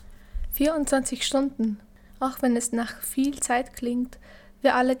24 Stunden, auch wenn es nach viel Zeit klingt.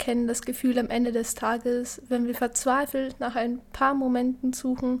 Wir alle kennen das Gefühl am Ende des Tages, wenn wir verzweifelt nach ein paar Momenten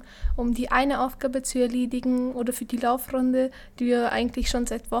suchen, um die eine Aufgabe zu erledigen oder für die Laufrunde, die wir eigentlich schon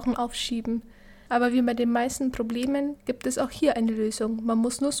seit Wochen aufschieben. Aber wie bei den meisten Problemen gibt es auch hier eine Lösung, man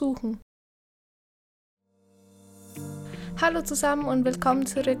muss nur suchen. Hallo zusammen und willkommen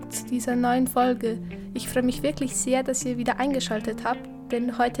zurück zu dieser neuen Folge. Ich freue mich wirklich sehr, dass ihr wieder eingeschaltet habt,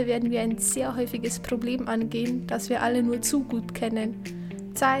 denn heute werden wir ein sehr häufiges Problem angehen, das wir alle nur zu gut kennen.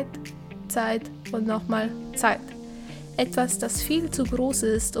 Zeit, Zeit und nochmal Zeit. Etwas, das viel zu groß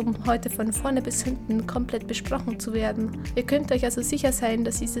ist, um heute von vorne bis hinten komplett besprochen zu werden. Ihr könnt euch also sicher sein,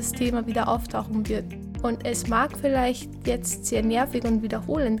 dass dieses Thema wieder auftauchen wird. Und es mag vielleicht jetzt sehr nervig und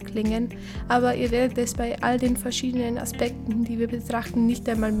wiederholend klingen, aber ihr werdet es bei all den verschiedenen Aspekten, die wir betrachten, nicht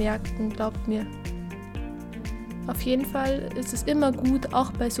einmal merken, glaubt mir. Auf jeden Fall ist es immer gut,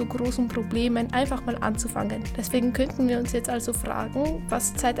 auch bei so großen Problemen einfach mal anzufangen. Deswegen könnten wir uns jetzt also fragen,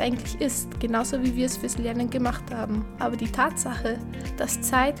 was Zeit eigentlich ist, genauso wie wir es fürs Lernen gemacht haben. Aber die Tatsache, dass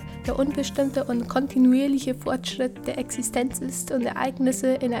Zeit der unbestimmte und kontinuierliche Fortschritt der Existenz ist und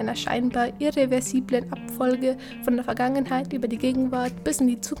Ereignisse in einer scheinbar irreversiblen Abfolge von der Vergangenheit über die Gegenwart bis in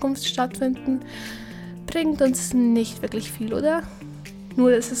die Zukunft stattfinden, bringt uns nicht wirklich viel, oder?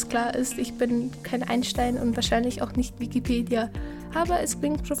 Nur, dass es klar ist, ich bin kein Einstein und wahrscheinlich auch nicht Wikipedia. Aber es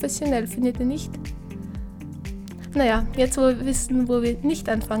klingt professionell, findet ihr nicht? Naja, jetzt wo wir wissen, wo wir nicht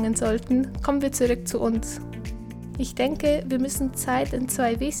anfangen sollten, kommen wir zurück zu uns. Ich denke, wir müssen Zeit in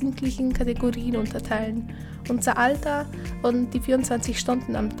zwei wesentlichen Kategorien unterteilen. Unser Alter und die 24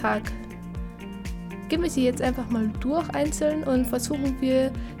 Stunden am Tag. Gehen wir sie jetzt einfach mal durch einzeln und versuchen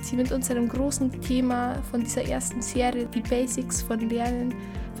wir, sie mit unserem großen Thema von dieser ersten Serie, die Basics von Lernen,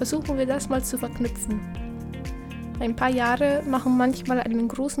 versuchen wir das mal zu verknüpfen. Ein paar Jahre machen manchmal einen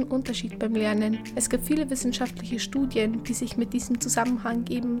großen Unterschied beim Lernen. Es gibt viele wissenschaftliche Studien, die sich mit diesem Zusammenhang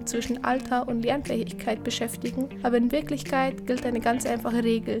eben zwischen Alter und Lernfähigkeit beschäftigen, aber in Wirklichkeit gilt eine ganz einfache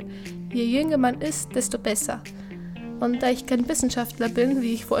Regel: Je jünger man ist, desto besser. Und da ich kein Wissenschaftler bin,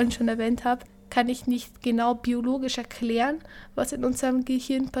 wie ich vorhin schon erwähnt habe, kann ich nicht genau biologisch erklären, was in unserem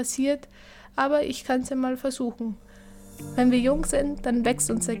Gehirn passiert, aber ich kann es ja mal versuchen. Wenn wir jung sind, dann wächst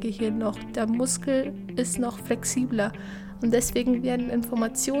unser Gehirn noch, der Muskel ist noch flexibler und deswegen werden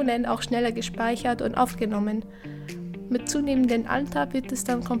Informationen auch schneller gespeichert und aufgenommen. Mit zunehmendem Alter wird es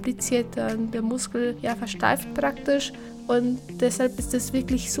dann komplizierter und der Muskel versteift praktisch und deshalb ist es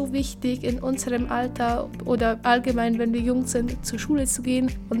wirklich so wichtig, in unserem Alter oder allgemein, wenn wir jung sind, zur Schule zu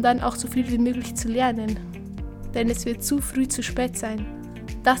gehen und dann auch so viel wie möglich zu lernen. Denn es wird zu früh zu spät sein.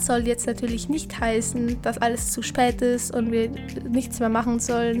 Das soll jetzt natürlich nicht heißen, dass alles zu spät ist und wir nichts mehr machen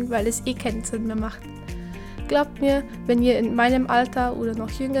sollen, weil es keinen Sinn mehr macht. Glaubt mir, wenn ihr in meinem Alter oder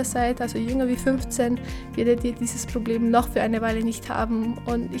noch jünger seid, also jünger wie 15, werdet ihr dieses Problem noch für eine Weile nicht haben.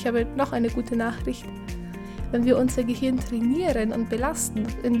 Und ich habe noch eine gute Nachricht. Wenn wir unser Gehirn trainieren und belasten,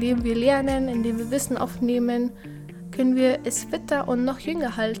 indem wir lernen, indem wir Wissen aufnehmen, können wir es fitter und noch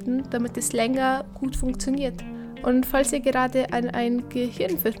jünger halten, damit es länger gut funktioniert. Und falls ihr gerade an ein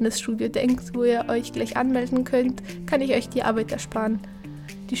Gehirnfitnessstudio denkt, wo ihr euch gleich anmelden könnt, kann ich euch die Arbeit ersparen.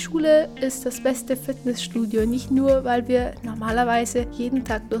 Die Schule ist das beste Fitnessstudio, nicht nur, weil wir normalerweise jeden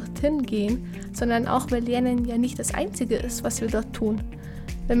Tag dorthin gehen, sondern auch, weil Lernen ja nicht das Einzige ist, was wir dort tun.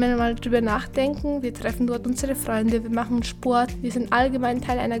 Wenn wir mal drüber nachdenken, wir treffen dort unsere Freunde, wir machen Sport, wir sind allgemein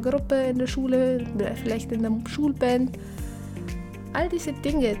Teil einer Gruppe in der Schule oder vielleicht in der Schulband. All diese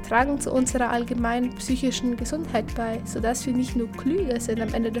Dinge tragen zu unserer allgemeinen psychischen Gesundheit bei, sodass wir nicht nur klüger sind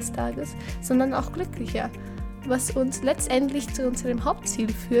am Ende des Tages, sondern auch glücklicher. Was uns letztendlich zu unserem Hauptziel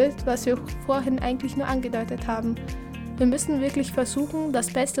führt, was wir vorhin eigentlich nur angedeutet haben. Wir müssen wirklich versuchen, das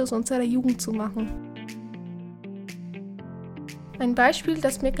Beste aus unserer Jugend zu machen. Ein Beispiel,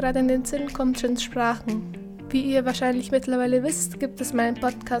 das mir gerade in den Sinn kommt, sind Sprachen. Wie ihr wahrscheinlich mittlerweile wisst, gibt es meinen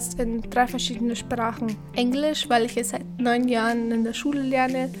Podcast in 3 verschiedene Sprachen. Englisch, weil ich es seit 9 Jahren in der Schule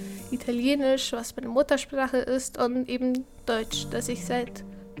lerne, Italienisch, was meine Muttersprache ist, und eben Deutsch, das ich seit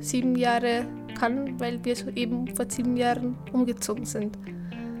 7 Jahren kann, weil wir eben vor 7 Jahren umgezogen sind.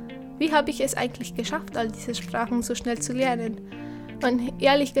 Wie habe ich es eigentlich geschafft, all diese Sprachen so schnell zu lernen? Und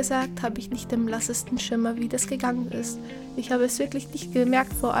ehrlich gesagt habe ich nicht den blassesten Schimmer, wie das gegangen ist. Ich habe es wirklich nicht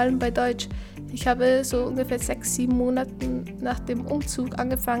gemerkt, vor allem bei Deutsch. Ich habe so ungefähr 6-7 Monaten nach dem Umzug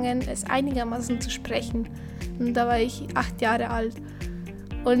angefangen, es einigermaßen zu sprechen. Und da war ich 8 Jahre alt.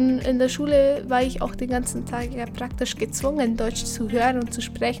 Und in der Schule war ich auch den ganzen Tag praktisch gezwungen, Deutsch zu hören und zu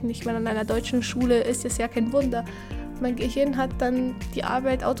sprechen. Ich meine, an einer deutschen Schule ist es ja kein Wunder. Mein Gehirn hat dann die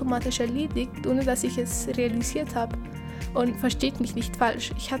Arbeit automatisch erledigt, ohne dass ich es realisiert habe. Und versteht mich nicht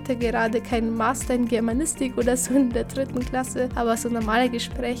falsch, ich hatte gerade keinen Master in Germanistik oder so in der 3. Klasse, aber so normale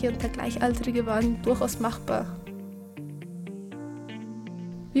Gespräche unter Gleichaltrige waren durchaus machbar.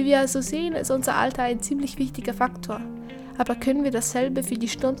 Wie wir also sehen, ist unser Alter ein ziemlich wichtiger Faktor. Aber können wir dasselbe für die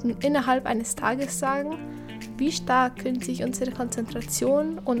Stunden innerhalb eines Tages sagen? Wie stark können sich unsere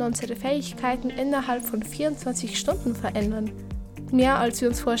Konzentration und unsere Fähigkeiten innerhalb von 24 Stunden verändern? Mehr als wir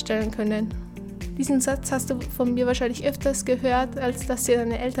uns vorstellen können. Diesen Satz hast du von mir wahrscheinlich öfters gehört, als dass dir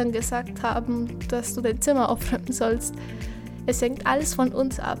deine Eltern gesagt haben, dass du dein Zimmer aufräumen sollst. Es hängt alles von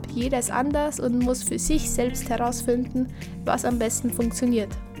uns ab. Jeder ist anders und muss für sich selbst herausfinden, was am besten funktioniert.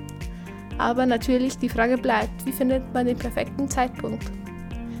 Aber natürlich, die Frage bleibt, wie findet man den perfekten Zeitpunkt?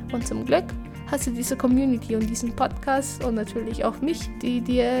 Und zum Glück hast du diese Community und diesen Podcast und natürlich auch mich, die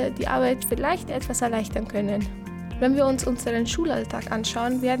dir die Arbeit vielleicht etwas erleichtern können. Wenn wir uns unseren Schulalltag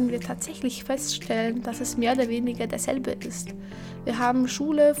anschauen, werden wir tatsächlich feststellen, dass es mehr oder weniger dasselbe ist. Wir haben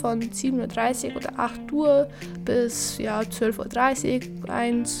Schule von 7:30 Uhr oder 8 Uhr bis 12:30 Uhr,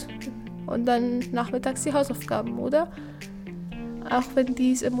 1 und dann nachmittags die Hausaufgaben, oder? Auch wenn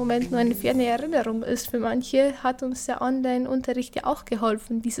dies im Moment nur eine ferne Erinnerung ist für manche, hat uns der Online-Unterricht ja auch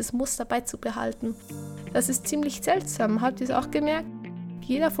geholfen, dieses Muster beizubehalten. Das ist ziemlich seltsam, habt ihr es auch gemerkt?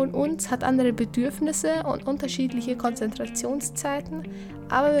 Jeder von uns hat andere Bedürfnisse und unterschiedliche Konzentrationszeiten,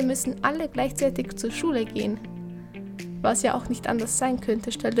 aber wir müssen alle gleichzeitig zur Schule gehen. Was ja auch nicht anders sein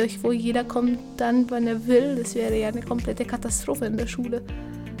könnte. Stellt euch vor, jeder kommt dann, wann er will. Das wäre ja eine komplette Katastrophe in der Schule.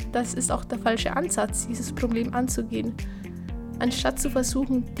 Das ist auch der falsche Ansatz, dieses Problem anzugehen. Anstatt zu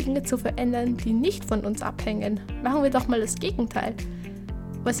versuchen, Dinge zu verändern, die nicht von uns abhängen, machen wir doch mal das Gegenteil.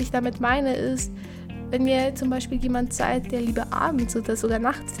 Was ich damit meine ist, wenn ihr zum Beispiel jemand seid, der lieber abends oder sogar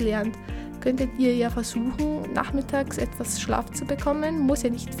nachts lernt, könntet ihr ja versuchen, nachmittags etwas Schlaf zu bekommen, muss ja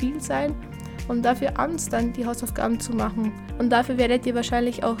nicht viel sein, und dafür abends dann die Hausaufgaben zu machen. Und dafür werdet ihr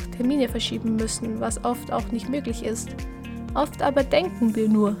wahrscheinlich auch Termine verschieben müssen, was oft auch nicht möglich ist. Oft aber denken wir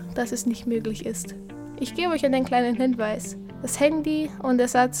nur, dass es nicht möglich ist. Ich gebe euch einen kleinen Hinweis. Das Handy und der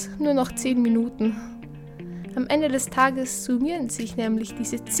Satz nur noch 10 Minuten. Am Ende des Tages summieren sich nämlich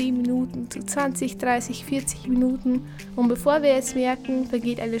diese 10 Minuten zu 20, 30, 40 Minuten und bevor wir es merken,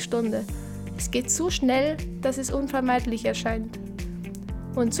 vergeht eine Stunde. Es geht so schnell, dass es unvermeidlich erscheint.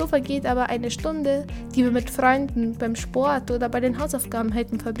 Und so vergeht aber eine Stunde, die wir mit Freunden beim Sport oder bei den Hausaufgaben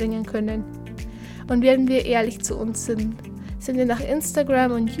hätten verbringen können. Und wenn wir ehrlich zu uns sind wir nach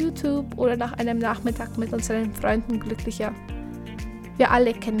Instagram und YouTube oder nach einem Nachmittag mit unseren Freunden glücklicher? Wir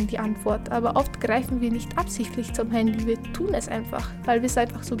alle kennen die Antwort, aber oft greifen wir nicht absichtlich zum Handy, wir tun es einfach, weil wir es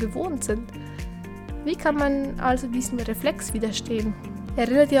einfach so gewohnt sind. Wie kann man also diesem Reflex widerstehen?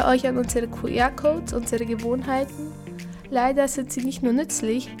 Erinnert ihr euch an unsere QR-Codes, unsere Gewohnheiten? Leider sind sie nicht nur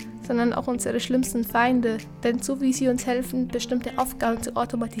nützlich, sondern auch unsere schlimmsten Feinde, denn so wie sie uns helfen, bestimmte Aufgaben zu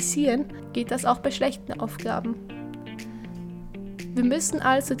automatisieren, geht das auch bei schlechten Aufgaben. Wir müssen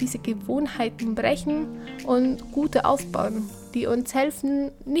also diese Gewohnheiten brechen und gute aufbauen, die uns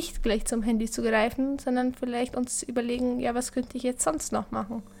helfen, nicht gleich zum Handy zu greifen, sondern vielleicht uns überlegen, was könnte ich jetzt sonst noch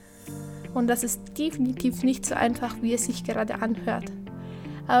machen? Und das ist definitiv nicht so einfach, wie es sich gerade anhört.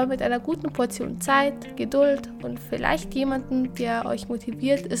 Aber mit einer guten Portion Zeit, Geduld und vielleicht jemandem, der euch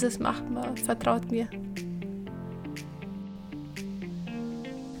motiviert, ist es machbar, vertraut mir.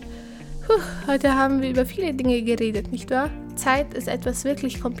 Heute haben wir über viele Dinge geredet, nicht wahr? Zeit ist etwas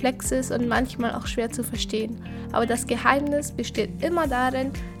wirklich Komplexes und manchmal auch schwer zu verstehen. Aber das Geheimnis besteht immer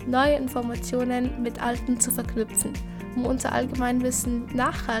darin, neue Informationen mit alten zu verknüpfen, um unser Allgemeinwissen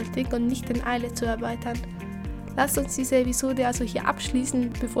nachhaltig und nicht in Eile zu erweitern. Lasst uns diese Episode also hier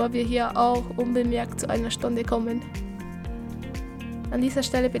abschließen, bevor wir hier auch unbemerkt zu einer Stunde kommen. An dieser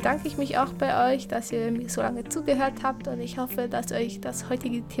Stelle bedanke ich mich auch bei euch, dass ihr mir so lange zugehört habt und ich hoffe, dass euch das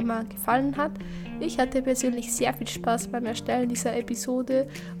heutige Thema gefallen hat. Ich hatte persönlich sehr viel Spaß beim Erstellen dieser Episode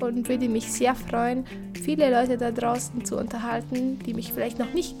und würde mich sehr freuen, viele Leute da draußen zu unterhalten, die mich vielleicht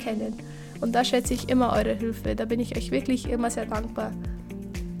noch nicht kennen. Und da schätze ich immer eure Hilfe, da bin ich euch wirklich immer sehr dankbar.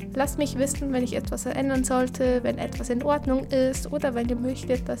 Lasst mich wissen, wenn ich etwas ändern sollte, wenn etwas in Ordnung ist oder wenn ihr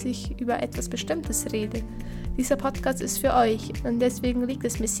möchtet, dass ich über etwas Bestimmtes rede. Dieser Podcast ist für euch und deswegen liegt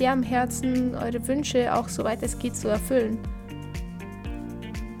es mir sehr am Herzen, eure Wünsche auch soweit es geht zu erfüllen.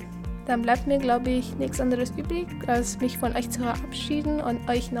 Dann bleibt mir, glaube ich, nichts anderes übrig, als mich von euch zu verabschieden und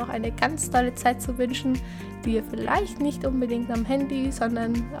euch noch eine ganz tolle Zeit zu wünschen, die ihr vielleicht nicht unbedingt am Handy,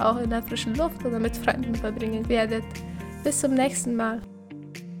 sondern auch in der frischen Luft oder mit Freunden verbringen werdet. Bis zum nächsten Mal.